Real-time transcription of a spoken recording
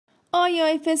Oi,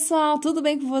 oi pessoal, tudo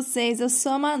bem com vocês? Eu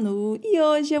sou a Manu e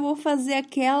hoje eu vou fazer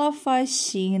aquela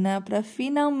faxina para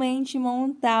finalmente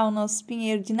montar o nosso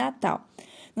pinheiro de Natal.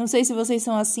 Não sei se vocês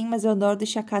são assim, mas eu adoro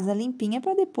deixar a casa limpinha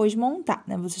para depois montar,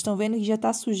 né? Vocês estão vendo que já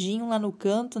tá sujinho lá no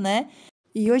canto, né?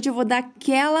 E hoje eu vou dar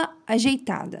aquela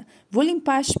ajeitada. Vou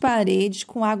limpar as paredes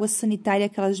com água sanitária,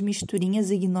 aquelas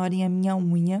misturinhas, ignorem a minha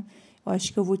unha. Eu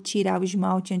acho que eu vou tirar o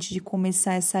esmalte antes de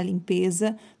começar essa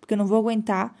limpeza, porque eu não vou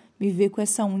aguentar me ver com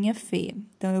essa unha feia.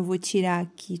 Então, eu vou tirar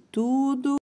aqui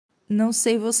tudo. Não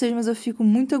sei vocês, mas eu fico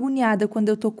muito agoniada quando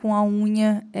eu tô com a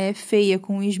unha feia,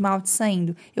 com o esmalte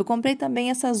saindo. Eu comprei também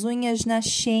essas unhas na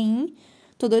Shein.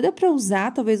 Tô doida pra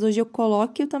usar, talvez hoje eu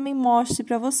coloque e eu também mostre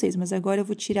pra vocês. Mas agora eu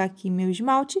vou tirar aqui meu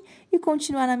esmalte e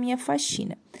continuar na minha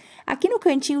faxina. Aqui no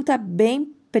cantinho tá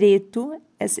bem preto.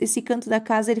 Esse canto da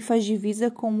casa ele faz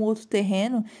divisa com o outro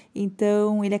terreno,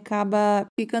 então ele acaba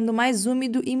ficando mais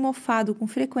úmido e mofado com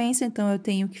frequência, então eu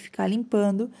tenho que ficar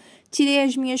limpando. Tirei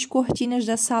as minhas cortinas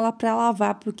da sala para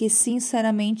lavar, porque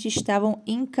sinceramente estavam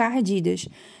encardidas.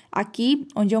 Aqui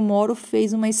onde eu moro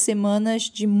fez umas semanas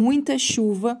de muita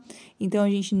chuva, então a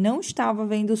gente não estava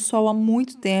vendo o sol há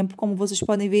muito tempo. Como vocês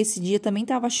podem ver, esse dia também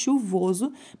estava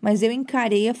chuvoso, mas eu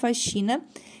encarei a faxina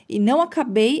e não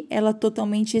acabei ela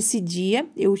totalmente esse dia.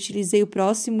 Eu utilizei o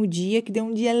próximo dia, que deu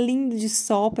um dia lindo de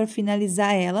sol para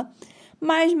finalizar ela.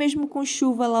 Mas mesmo com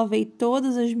chuva, lavei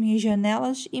todas as minhas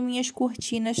janelas e minhas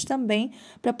cortinas também,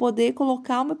 para poder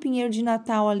colocar o meu pinheiro de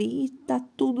Natal ali e tá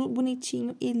tudo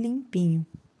bonitinho e limpinho.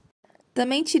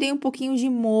 Também tirei um pouquinho de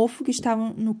mofo que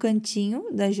estava no cantinho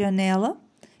da janela.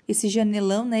 Esse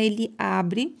janelão, né, ele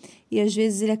abre e às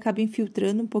vezes ele acaba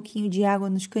infiltrando um pouquinho de água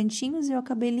nos cantinhos e eu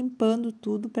acabei limpando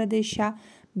tudo para deixar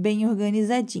bem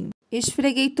organizadinho.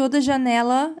 Esfreguei toda a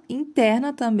janela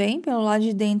interna também, pelo lado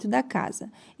de dentro da casa.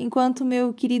 Enquanto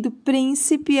meu querido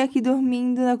príncipe aqui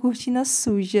dormindo na cortina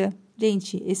suja.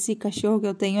 Gente, esse cachorro que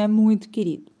eu tenho é muito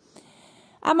querido.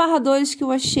 Amarradores que eu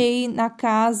achei na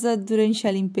casa durante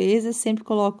a limpeza, sempre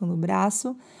coloco no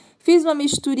braço. Fiz uma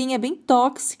misturinha bem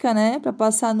tóxica, né, para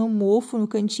passar no mofo, no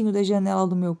cantinho da janela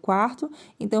do meu quarto.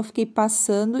 Então, eu fiquei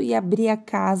passando e abri a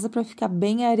casa para ficar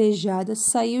bem arejada,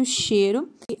 sair o cheiro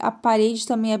e a parede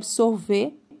também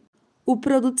absorver o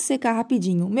produto secar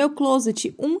rapidinho. Meu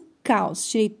closet, um caos.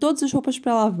 Tirei todas as roupas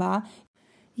para lavar.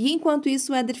 E enquanto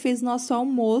isso, o Éder fez nosso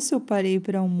almoço, eu parei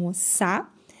para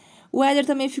almoçar. O Éder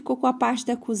também ficou com a parte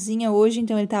da cozinha hoje,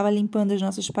 então ele estava limpando as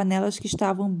nossas panelas que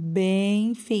estavam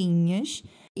bem feinhas.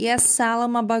 E a sala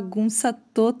uma bagunça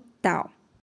total.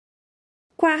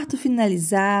 Quarto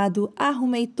finalizado,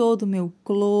 arrumei todo o meu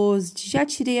closet, já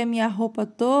tirei a minha roupa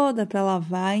toda para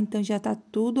lavar, então já tá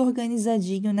tudo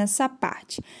organizadinho nessa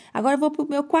parte. Agora eu vou pro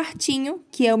meu quartinho,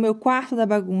 que é o meu quarto da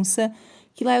bagunça,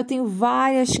 que lá eu tenho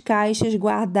várias caixas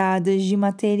guardadas de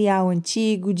material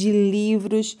antigo, de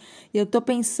livros. E eu tô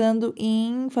pensando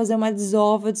em fazer uma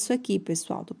desova disso aqui,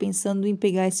 pessoal. Tô pensando em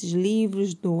pegar esses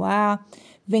livros, doar,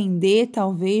 vender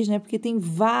talvez, né? Porque tem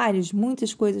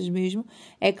muitas coisas mesmo.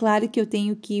 É claro que eu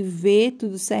tenho que ver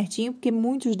tudo certinho, porque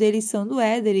muitos deles são do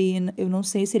Éder e eu não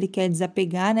sei se ele quer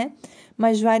desapegar, né?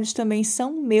 Mas vários também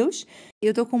são meus.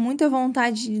 Eu tô com muita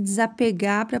vontade de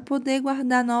desapegar para poder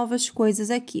guardar novas coisas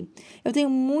aqui. Eu tenho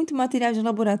muito material de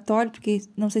laboratório, porque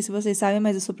não sei se vocês sabem,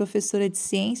 mas eu sou professora de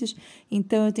ciências,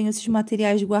 então eu tenho esses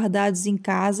materiais guardados em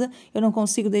casa. Eu não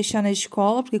consigo deixar na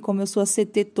escola, porque como eu sou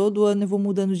ACT, todo ano eu vou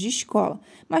mudando de escola,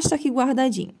 mas tá aqui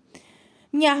guardadinho.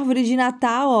 Minha árvore de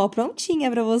Natal, ó,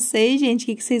 prontinha para vocês,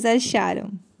 gente. O que vocês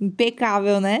acharam?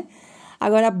 Impecável, né?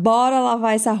 Agora bora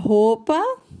lavar essa roupa.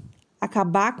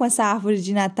 Acabar com essa árvore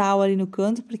de Natal ali no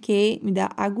canto, porque me dá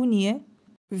agonia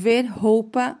ver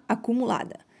roupa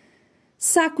acumulada.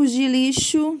 Sacos de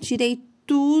lixo, tirei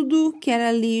tudo que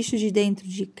era lixo de dentro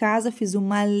de casa, fiz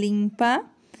uma limpa,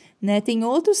 né? Tem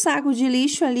outro saco de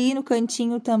lixo ali no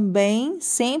cantinho também,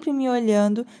 sempre me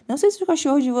olhando. Não sei se o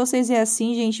cachorro de vocês é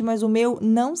assim, gente, mas o meu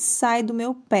não sai do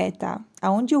meu pé, tá?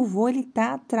 Aonde eu vou, ele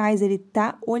tá atrás, ele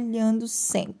tá olhando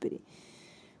sempre.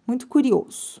 Muito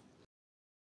curioso.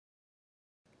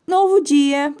 Novo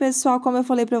dia, pessoal, como eu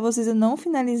falei para vocês, eu não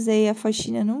finalizei a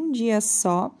faxina num dia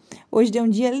só. Hoje deu um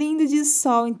dia lindo de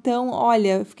sol, então,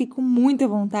 olha, eu fiquei com muita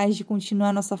vontade de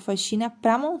continuar nossa faxina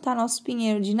para montar nosso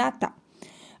pinheiro de Natal.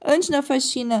 Antes da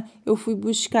faxina, eu fui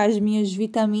buscar as minhas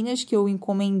vitaminas que eu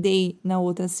encomendei na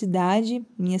outra cidade,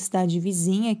 minha cidade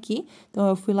vizinha aqui. Então,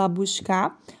 eu fui lá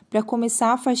buscar para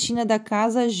começar a faxina da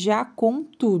casa já com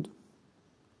tudo.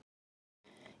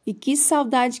 E que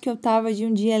saudade que eu tava de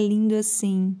um dia lindo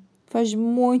assim. Faz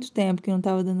muito tempo que eu não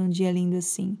tava dando um dia lindo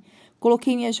assim.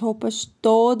 Coloquei minhas roupas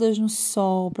todas no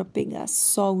sol para pegar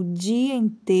sol o dia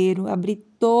inteiro. Abri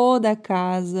toda a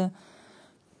casa.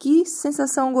 Que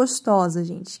sensação gostosa,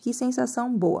 gente. Que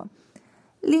sensação boa.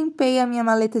 Limpei a minha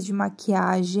maleta de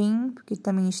maquiagem, porque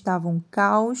também estava um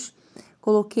caos.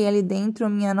 Coloquei ali dentro a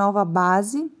minha nova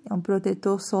base. É um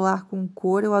protetor solar com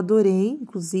cor. Eu adorei,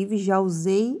 inclusive já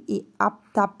usei e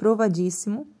tá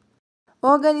aprovadíssimo.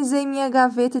 Organizei minha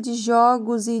gaveta de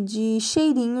jogos e de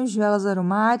cheirinhos, velas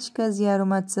aromáticas e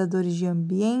aromatizadores de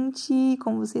ambiente.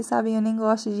 Como vocês sabem, eu nem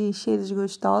gosto de cheiros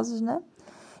gostosos, né?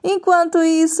 Enquanto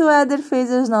isso, o Éder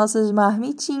fez as nossas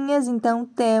marmitinhas, então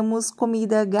temos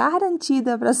comida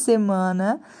garantida para a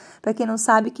semana. Para quem não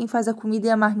sabe, quem faz a comida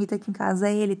e a marmita aqui em casa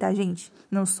é ele, tá, gente?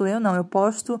 Não sou eu, não. Eu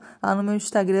posto lá no meu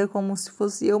Instagram como se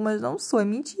fosse eu, mas não sou, é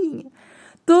mentirinha.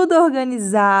 Tudo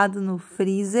organizado no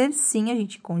freezer. Sim, a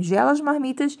gente congela as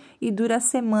marmitas e dura a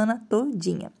semana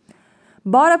todinha.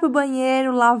 Bora pro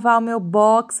banheiro lavar o meu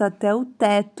box até o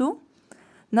teto.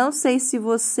 Não sei se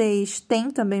vocês têm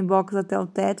também box até o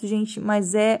teto, gente,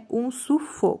 mas é um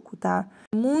sufoco, tá?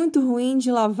 Muito ruim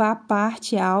de lavar a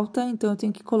parte alta, então eu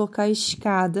tenho que colocar a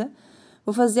escada.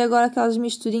 Vou fazer agora aquelas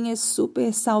misturinhas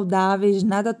super saudáveis,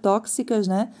 nada tóxicas,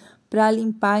 né? Pra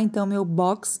limpar, então, meu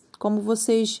box. Como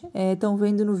vocês estão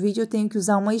vendo no vídeo, eu tenho que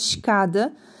usar uma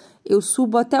escada. Eu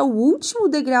subo até o último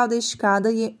degrau da escada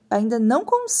e ainda não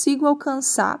consigo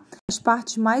alcançar as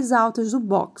partes mais altas do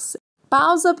box.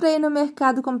 Pausa para ir no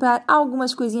mercado comprar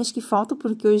algumas coisinhas que faltam,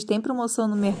 porque hoje tem promoção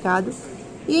no mercado.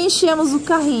 E enchemos o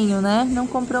carrinho, né? Não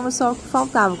compramos só o que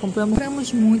faltava,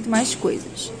 compramos muito mais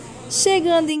coisas.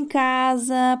 Chegando em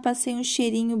casa, passei um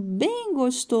cheirinho bem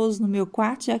gostoso no meu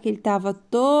quarto, já que ele estava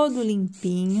todo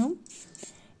limpinho.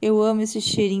 Eu amo esse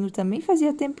cheirinho também,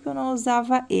 fazia tempo que eu não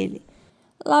usava ele.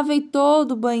 Lavei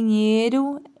todo o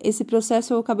banheiro, esse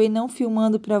processo eu acabei não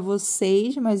filmando para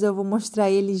vocês, mas eu vou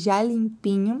mostrar ele já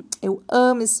limpinho. Eu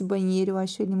amo esse banheiro, eu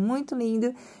acho ele muito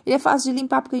lindo. Ele é fácil de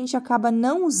limpar porque a gente acaba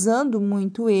não usando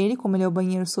muito ele, como ele é o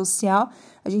banheiro social,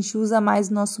 a gente usa mais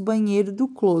o nosso banheiro do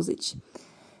closet.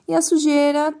 E a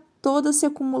sujeira toda se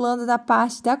acumulando da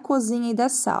parte da cozinha e da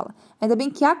sala. Ainda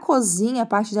bem que a cozinha, a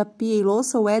parte da pia e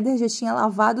louça, o Éder já tinha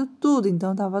lavado tudo,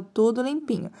 então estava tudo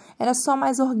limpinho. Era só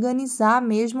mais organizar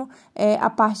mesmo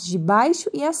a parte de baixo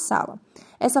e a sala.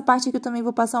 Essa parte aqui eu também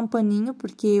vou passar um paninho,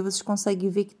 porque vocês conseguem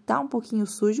ver que tá um pouquinho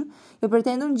sujo. Eu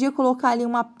pretendo um dia colocar ali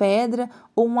uma pedra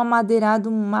ou um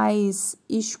amadeirado mais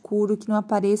escuro, que não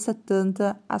apareça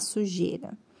tanta a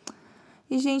sujeira.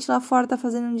 E, gente, lá fora tá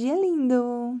fazendo um dia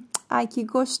lindo. Ai, que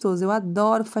gostoso. Eu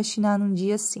adoro faxinar num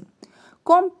dia assim.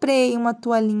 Comprei uma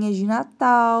toalhinha de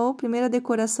Natal. Primeira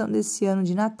decoração desse ano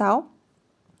de Natal.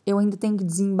 Eu ainda tenho que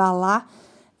desembalar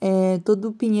todo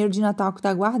o pinheiro de Natal que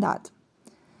tá guardado.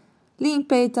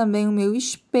 Limpei também o meu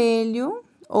espelho.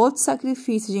 Outro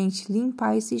sacrifício, gente,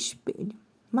 limpar esse espelho.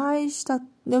 Mas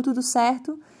deu tudo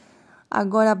certo.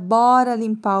 Agora, bora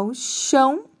limpar o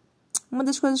chão. Uma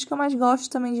das coisas que eu mais gosto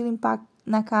também de limpar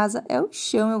na casa é o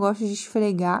chão. Eu gosto de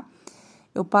esfregar.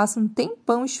 Eu passo um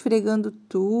tempão esfregando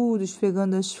tudo,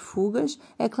 esfregando as fugas.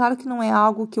 É claro que não é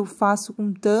algo que eu faço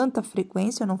com tanta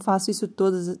frequência. Eu não faço isso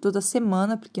toda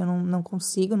semana, porque eu não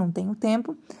consigo, não tenho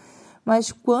tempo.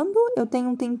 Mas quando eu tenho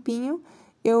um tempinho,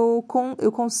 eu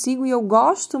consigo e eu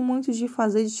gosto muito de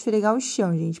fazer, de esfregar o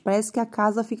chão, gente. Parece que a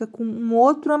casa fica com um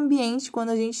outro ambiente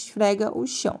quando a gente esfrega o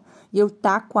chão. E eu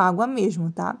taco água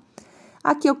mesmo, tá?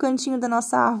 Aqui é o cantinho da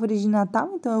nossa árvore de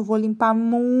Natal, então eu vou limpar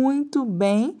muito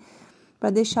bem, para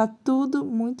deixar tudo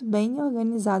muito bem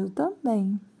organizado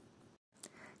também.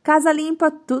 Casa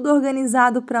limpa, tudo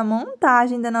organizado para a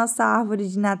montagem da nossa árvore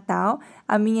de Natal.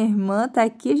 A minha irmã tá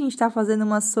aqui, a gente está fazendo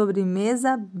uma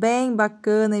sobremesa bem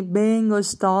bacana e bem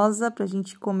gostosa para a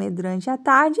gente comer durante a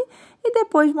tarde e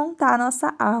depois montar a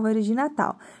nossa árvore de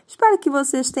Natal. Espero que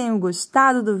vocês tenham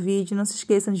gostado do vídeo. Não se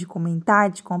esqueçam de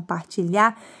comentar, de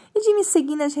compartilhar e de me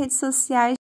seguir nas redes sociais.